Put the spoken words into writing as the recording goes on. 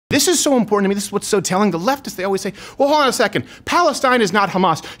This is so important to me. This is what's so telling. The leftists, they always say, well, hold on a second. Palestine is not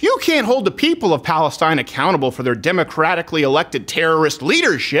Hamas. You can't hold the people of Palestine accountable for their democratically elected terrorist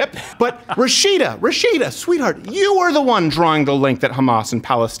leadership. But Rashida, sweetheart, you are the one drawing the link that Hamas and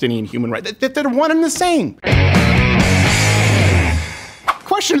Palestinian human rights, that they're one and the same.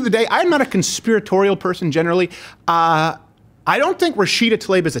 Question of the day. I'm not a conspiratorial person generally. I don't think Rashida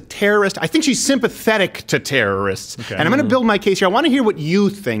Tlaib is a terrorist. I think she's sympathetic to terrorists. Okay. And I'm going to build my case here. I want to hear what you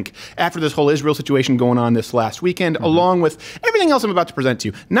think after this whole Israel situation going on this last weekend, along with everything else I'm about to present to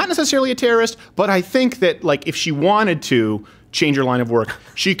you. Not necessarily a terrorist, but I think that, like, if she wanted to change her line of work,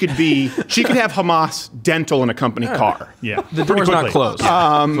 she could have Hamas dental in a company car. Yeah. The door's not closed.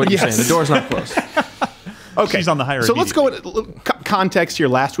 What you're saying. The door's not closed. Okay. She's on the higher. So let's go with context here.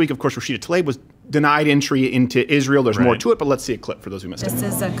 Last week, of course, Rashida Tlaib was denied entry into Israel. There's more to it, but let's see a clip for those who missed it. This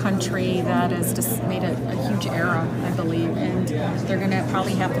is a country that has just made a huge error, I believe, and they're going to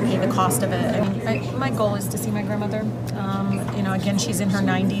probably have to pay the cost of it. I mean, my goal is to see my grandmother. You know, again, she's in her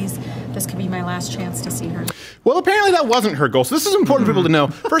 90s. This could be my last chance to see her. Well, apparently that wasn't her goal. So this is important for people to know.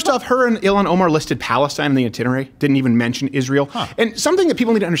 First off, her and Ilhan Omar listed Palestine in the itinerary, didn't even mention Israel. And something that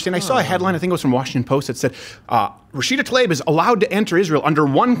people need to understand, I saw a headline, I think it was from Washington Post, that said, Rashida Tlaib is allowed to enter Israel under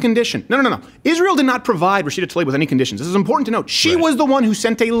one condition. No. Israel did not provide Rashida Tlaib with any conditions. This is important to note. She was the one who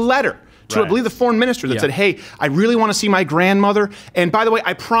sent a letter to, I believe, the foreign minister that said, hey, I really want to see my grandmother. And by the way,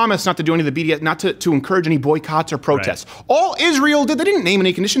 I promise not to do any of the BDS, not to encourage any boycotts or protests. All Israel did, they didn't name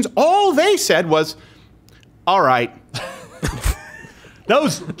any conditions. All they said was, all right.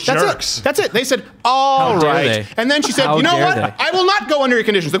 Those jerks. That's it. They said, all right. And then she said, you know what? I will not go under your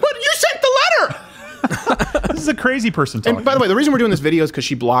conditions. Like, what? You sent the letter. This is a crazy person talking. And by the way, the reason we're doing this video is because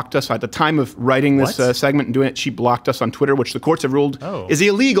she blocked us at the time of writing this segment and doing it. She blocked us on Twitter, which the courts have ruled is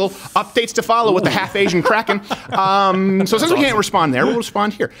illegal. Updates to follow with the half-Asian Kraken. So since we can't respond there, we'll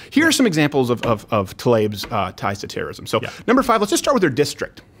respond here. Here are some examples of Tlaib's ties to terrorism. So number 5, let's just start with her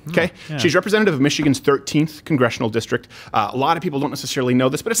district. Okay, she's representative of Michigan's 13th congressional district. A lot of people don't necessarily know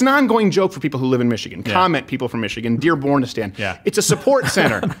this, but it's an ongoing joke for people who live in Michigan. Comment people from Michigan, Dearbornistan. It's a support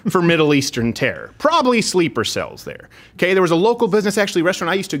center for Middle Eastern terror. Probably sleeper cells there. Okay, there was a local business, actually,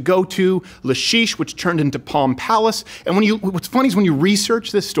 restaurant I used to go to, Lashish, which turned into Palm Palace. And what's funny is when you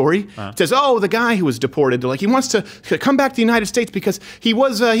research this story, it says, oh, the guy who was deported, like he wants to come back to the United States because he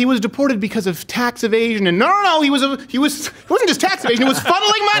was deported because of tax evasion. And no, it wasn't just tax evasion. It was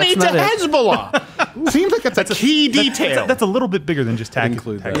funneling money to Hezbollah. Seems like that's a key detail. That's a little bit bigger than just tax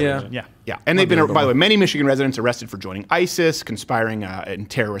evasion. Yeah. And they've been, by the way, many Michigan residents arrested for joining ISIS, conspiring in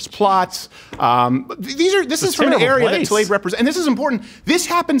terrorist plots. This is from an area that Tlaib represents, and this is important. This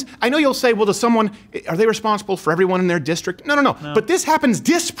happens. I know you'll say, well, are they responsible for everyone in their district? No. But this happens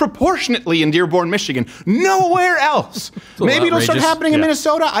disproportionately in Dearborn, Michigan. Nowhere else. Maybe it'll start happening in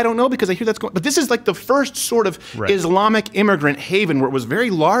Minnesota. I don't know, because I hear that's going. But this is like the first sort of Islamic immigrant haven where it was very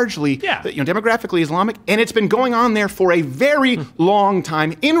largely, demographically Islamic, and it's been going on there for a very long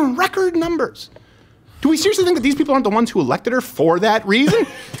time in record numbers. Do we seriously think that these people aren't the ones who elected her for that reason?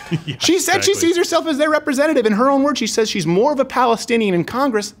 She said she sees herself as their representative. In her own words, she says she's more of a Palestinian in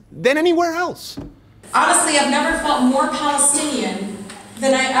Congress than anywhere else. Honestly, I've never felt more Palestinian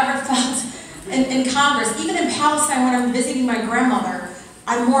than I ever felt in Congress. Even in Palestine, when I'm visiting my grandmother,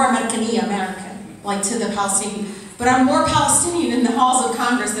 I'm more American, like to the Palestinian. But I'm more Palestinian in the halls of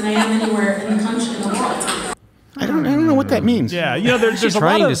Congress than I am anywhere in the country, in the world. I don't know what that means. Yeah, there's a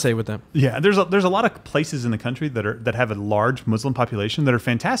trying lot to say with them. Yeah, there's a lot of places in the country that have a large Muslim population that are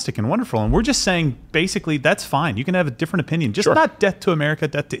fantastic and wonderful, and we're just saying basically that's fine. You can have a different opinion, just not death to America,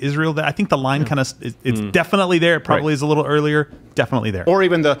 death to Israel. I think the line kind of it's definitely there. It probably is a little earlier. Definitely there. Or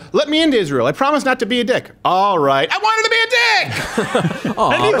even the let me into Israel. I promise not to be a dick. All right, I wanted to be a dick.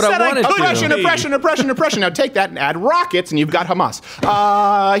 And you said oppression. Now take that and add rockets, and you've got Hamas.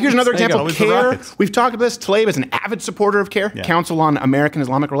 Here's another example. CARE. We've talked about this. Tlaib is an avid supporter of CARE, Council on American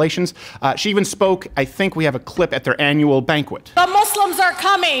Islamic Relations. She even spoke, I think we have a clip at their annual banquet. The Muslims are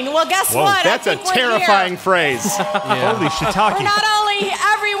coming. Well, guess what? That's a terrifying phrase. Holy shiitake. We're not only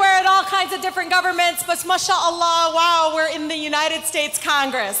everywhere in all kinds of different governments, but mashallah, wow, we're in the United States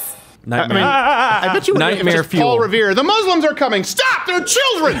Congress. Nightmare. I bet you would Nightmare fuel. Paul Revere. The Muslims are coming. Stop! They're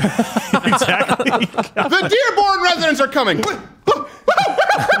children. Exactly. The Dearborn residents are coming.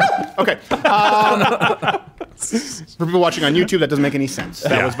 Okay. For people watching on YouTube, that doesn't make any sense.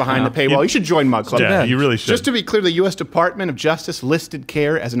 That was behind the paywall. You should join Mug Club. Yeah, you really should. Just to be clear, the U.S. Department of Justice listed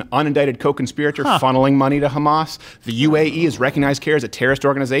CARE as an unindicted co-conspirator funneling money to Hamas. The UAE has recognized CARE as a terrorist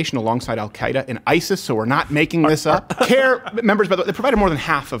organization alongside Al-Qaeda and ISIS, so we're not making this up. CARE members, by the way, they provided more than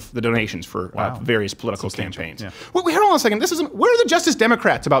half of the donations for various political campaigns. Yeah. Wait, hold on a second. Where are the Justice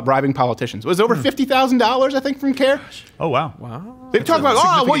Democrats about bribing politicians? It was over $50,000, I think, from CARE. Oh, wow. They talk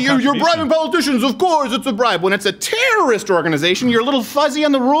about, well, you're bribing politicians. Of course, it's a bribe. When it's a terrorist organization, you're a little fuzzy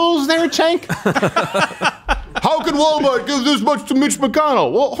on the rules there, Cenk. How could Walmart give this much to Mitch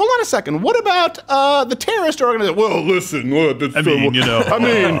McConnell? Well, hold on a second. What about the terrorist organization? Well, listen. We don't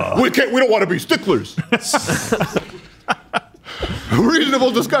want to be sticklers.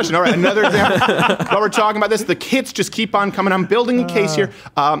 Reasonable discussion. All right, another example. While we're talking about this, the hits just keep on coming. I'm building a case here.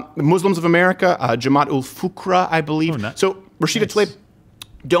 Muslims of America, Jamaat ul-Fukra, I believe. So Rashida Tlaib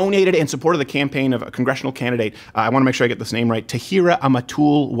donated and supported the campaign of a congressional candidate. I want to make sure I get this name right. Tahira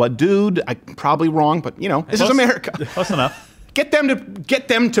Amatul Wadud. I'm probably wrong, but this is America. Close enough. Get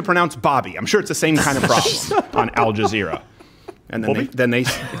them to pronounce Bobby. I'm sure it's the same kind of problem on Al Jazeera. And then they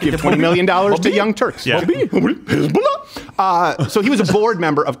give $20 million to Young Turks. Yeah. So he was a board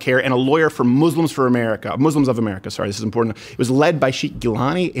member of CARE and a lawyer for Muslims of America. Sorry, this is important. It was led by Sheikh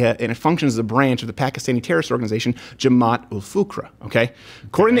Gilani, and it functions as a branch of the Pakistani terrorist organization Jamaat ul-Fukra. Okay?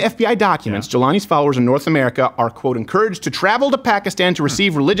 According to FBI documents, Gilani's followers in North America are, quote, encouraged to travel to Pakistan to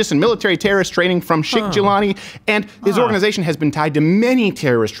receive religious and military terrorist training from Sheikh Gilani, and his organization has been tied to many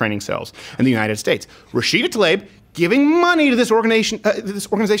terrorist training cells in the United States. Rashida Tlaib giving money to this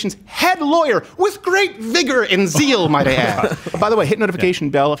organization's head lawyer with great vigor and zeal, might I add. By the way, hit notification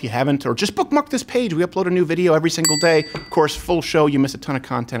bell if you haven't, or just bookmark this page. We upload a new video every single day. Of course, full show. You miss a ton of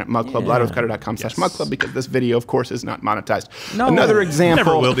content at mugclub, louderwithcutter.com/mugclub, because this video, of course, is not monetized. No, another example.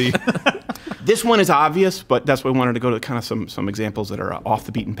 Never will be. This one is obvious, but that's why we wanted to go to kind of some examples that are off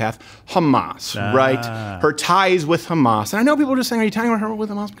the beaten path. Hamas, right? Her ties with Hamas. And I know people are just saying, are you tying her with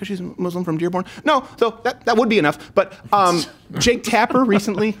Hamas because she's a Muslim from Dearborn? No, though that would be enough. But Jake Tapper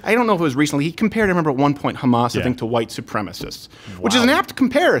recently, I don't know if it was recently, he compared, I remember at one point, Hamas, I think, to white supremacists, which is an apt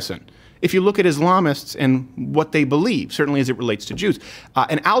comparison if you look at Islamists and what they believe, certainly as it relates to Jews.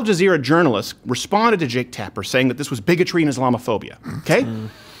 An Al Jazeera journalist responded to Jake Tapper saying that this was bigotry and Islamophobia, okay?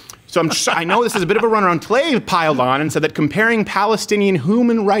 So I know this is a bit of a runaround. Tlaib piled on and said that comparing Palestinian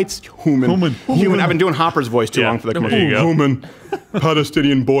human rights, human. I've been doing Hopper's voice too long for the commercial. Human,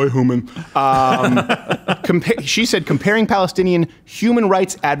 Palestinian boy, human. She said comparing Palestinian human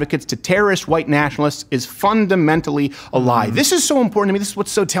rights advocates to terrorist white nationalists is fundamentally a lie. This is so important to me. This is what's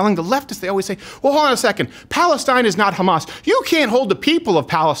so telling. The leftists, they always say, well, hold on a second. Palestine is not Hamas. You can't hold the people of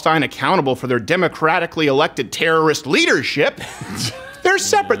Palestine accountable for their democratically elected terrorist leadership. They're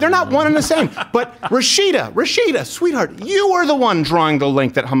separate. They're not one and the same. But Rashida, sweetheart, you are the one drawing the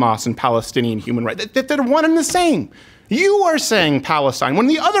link that Hamas and Palestinian human rights, that they're one and the same. You are saying Palestine when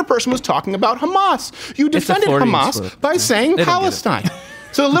the other person was talking about Hamas. You defended Hamas by saying Palestine.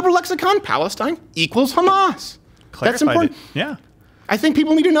 So the liberal lexicon, Palestine equals Hamas. That's important. Yeah. I think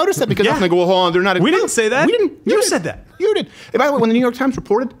people need to notice that, because often they go, well, hold on, they're not. We didn't say that. We didn't. You said that. You did. And by the way, when the New York Times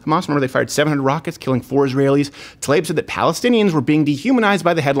reported Hamas, remember they fired 700 rockets, killing 4 Israelis. Tlaib said that Palestinians were being dehumanized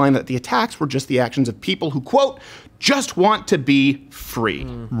by the headline that the attacks were just the actions of people who, quote, just want to be free.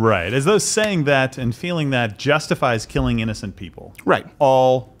 Right. As though saying that and feeling that justifies killing innocent people. Right.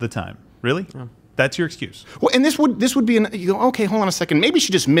 All the time. Really? Yeah. That's your excuse. Well, and this would be you go, okay, hold on a second. Maybe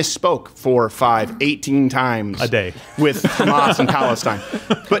she just misspoke 4, 5, 18 times a day with Hamas and Palestine.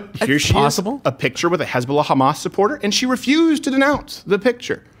 But here she is, a picture with a Hezbollah Hamas supporter, and she refused to denounce the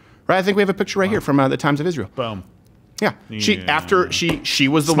picture. Right? I think we have a picture right here from the Times of Israel. Boom. Yeah. After she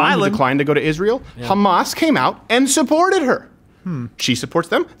was the one who declined to go to Israel, Hamas came out and supported her. She supports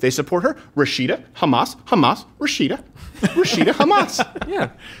them. They support her. Rashida, Hamas, Rashida. Rashida, Hamas.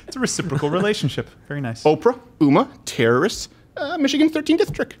 Yeah. It's a reciprocal relationship. Very nice. Oprah, Uma, terrorists, Michigan 13th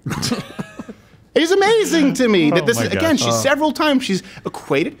District. It's amazing to me that this is, again, several times she's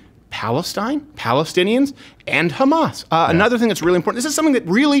equated Palestine, Palestinians, and Hamas. Another thing that's really important, this is something that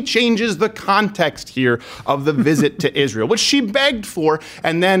really changes the context here of the visit to Israel, which she begged for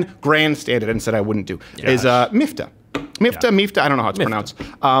and then grandstanded and said I wouldn't do, is Mifta. Mifta, I don't know how it's pronounced.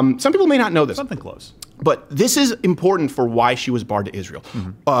 Some people may not know this. Something close. But this is important for why she was barred to Israel.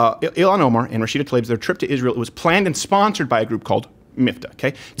 Ilhan Omar and Rashida Tlaib's, their trip to Israel, it was planned and sponsored by a group called Mifta,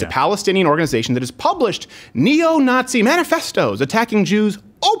 okay? It's a Palestinian organization that has published neo-Nazi manifestos attacking Jews,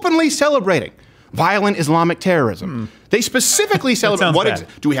 openly celebrating violent Islamic terrorism. They specifically celebrate.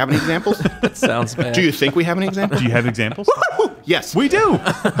 Do we have any examples? That sounds bad. Do you think we have any examples? Do you have examples? Yes. We do.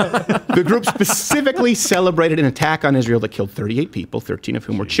 The group specifically celebrated an attack on Israel that killed 38 people, 13 of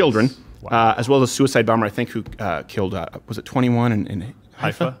whom were children, as well as a suicide bomber, I think, who killed, was it 21 in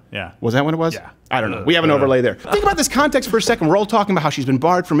Haifa? Yeah. Was that when it was? Yeah. I don't know. We have an overlay there. Think about this context for a second. We're all talking about how she's been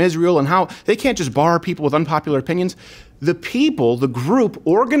barred from Israel and how they can't just bar people with unpopular opinions. The people, the group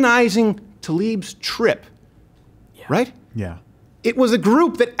organizing Tlaib's trip, right? Yeah. It was a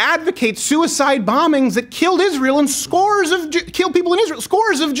group that advocates suicide bombings that killed Israel and killed people in Israel,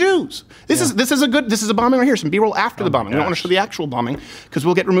 scores of Jews. This is a bombing right here. Some B-roll after the bombing. We don't want to show the actual bombing because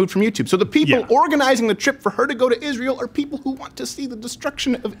we'll get removed from YouTube. So the people organizing the trip for her to go to Israel are people who want to see the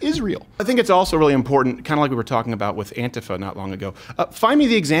destruction of Israel. I think it's also really important, kind of like we were talking about with Antifa not long ago. Find me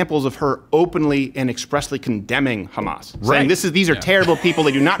the examples of her openly and expressly condemning Hamas, saying these are terrible people.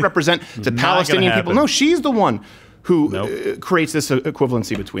 They do not represent the Palestinian people. No, she's the one who creates this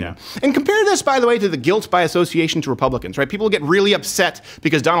equivalency between them. And compare this, by the way, to the guilt by association to Republicans, right? People get really upset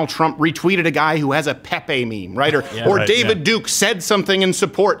because Donald Trump retweeted a guy who has a Pepe meme, right? Or David Duke said something in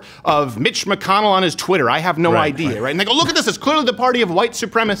support of Mitch McConnell on his Twitter. I have no idea, right? And they go, look at this, it's clearly the party of white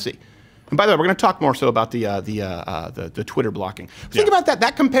supremacy. And by the way, we're going to talk more so about the Twitter blocking. Think about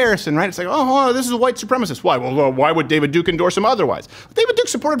that comparison, right? It's like, oh, this is a white supremacist. Why? Well, why would David Duke endorse him otherwise? David Duke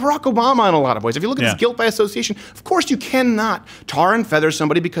supported Barack Obama in a lot of ways. If you look at this guilt by association, of course you cannot tar and feather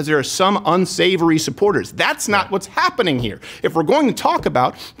somebody because there are some unsavory supporters. That's not what's happening here. If we're going to talk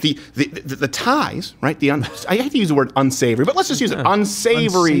about the ties, right? I hate to use the word unsavory, but let's just use it.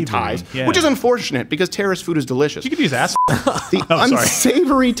 Unsavory ties, which is unfortunate because terrorist food is delicious. You could use ass. The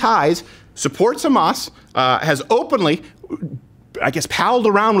unsavory ties supports Hamas, has openly, I guess, palled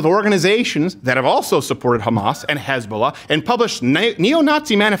around with organizations that have also supported Hamas and Hezbollah and published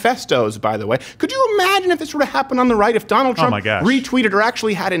neo-Nazi manifestos, by the way. Could you imagine if this were to happen on the right, if Donald Trump retweeted or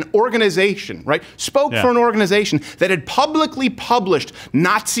actually had an organization, right, spoke for an organization that had publicly published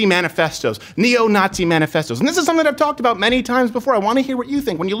Nazi manifestos, neo-Nazi manifestos. And this is something that I've talked about many times before. I want to hear what you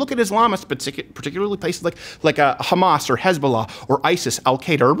think. When you look at Islamists, particularly places like Hamas or Hezbollah or ISIS,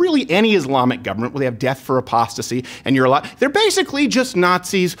 Al-Qaeda, or really any Islamic government where they have death for apostasy and you're alive, they're basically just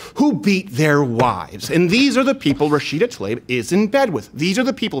Nazis who beat their wives. And these are the people Rashida Tlaib is in bed with. These are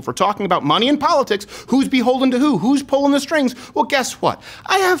the people, if we're talking about money and politics, who's beholden to who? Who's pulling the strings? Well, guess what?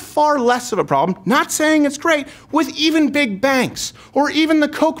 I have far less of a problem, not saying it's great, with even big banks or even the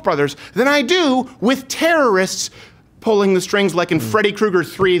Koch brothers than I do with terrorists pulling the strings like in Freddy Krueger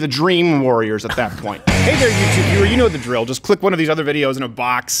 3, The Dream Warriors at that point. Hey there, YouTube viewer, you know the drill. Just click one of these other videos in a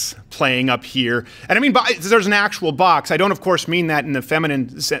box playing up here. And I mean, there's an actual box. I don't, of course, mean that in the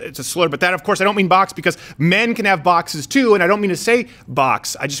feminine sense. It's a slur, but that, of course, I don't mean box because men can have boxes too, and I don't mean to say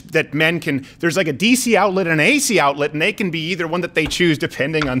box. I just, that men can, there's like a DC outlet and an AC outlet, and they can be either one that they choose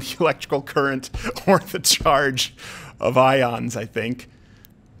depending on the electrical current or the charge of ions, I think.